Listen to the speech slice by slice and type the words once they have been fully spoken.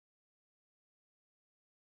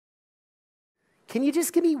can you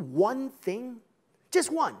just give me one thing?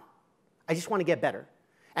 Just one. I just want to get better.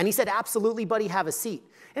 And he said, absolutely, buddy, have a seat.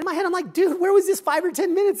 In my head, I'm like, dude, where was this 5 or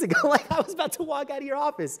 10 minutes ago? Like, I was about to walk out of your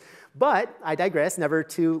office. But I digress, never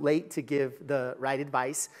too late to give the right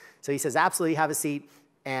advice. So he says, absolutely, have a seat.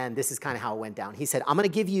 And this is kind of how it went down. He said, I'm going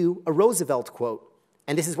to give you a Roosevelt quote,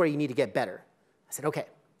 and this is where you need to get better. I said, okay,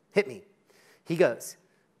 hit me. He goes,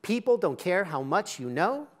 people don't care how much you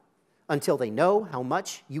know until they know how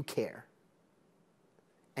much you care.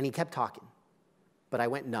 And he kept talking, but I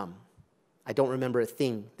went numb. I don't remember a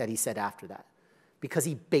thing that he said after that, because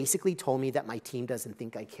he basically told me that my team doesn't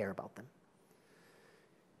think I care about them.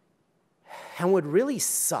 And what really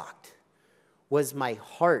sucked was my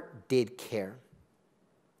heart did care,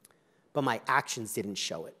 but my actions didn't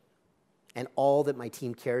show it. And all that my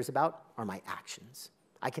team cares about are my actions.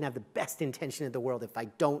 I can have the best intention in the world. If I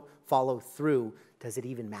don't follow through, does it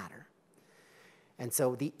even matter? And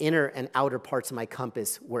so the inner and outer parts of my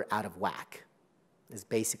compass were out of whack, is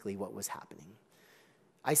basically what was happening.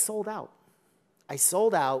 I sold out. I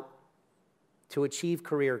sold out to achieve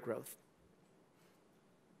career growth.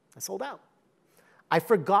 I sold out. I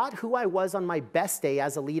forgot who I was on my best day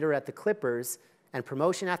as a leader at the Clippers, and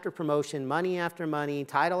promotion after promotion, money after money,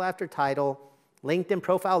 title after title, LinkedIn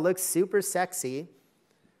profile looks super sexy.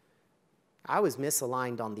 I was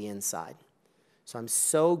misaligned on the inside. So I'm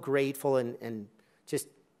so grateful and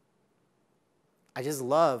I just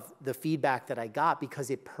love the feedback that I got, because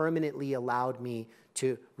it permanently allowed me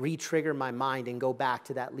to re-trigger my mind and go back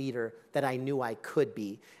to that leader that I knew I could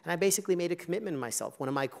be. And I basically made a commitment to myself. One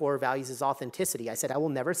of my core values is authenticity. I said, I will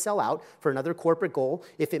never sell out for another corporate goal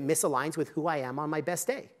if it misaligns with who I am on my best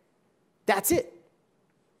day. That's it.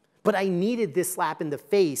 But I needed this slap in the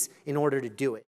face in order to do it.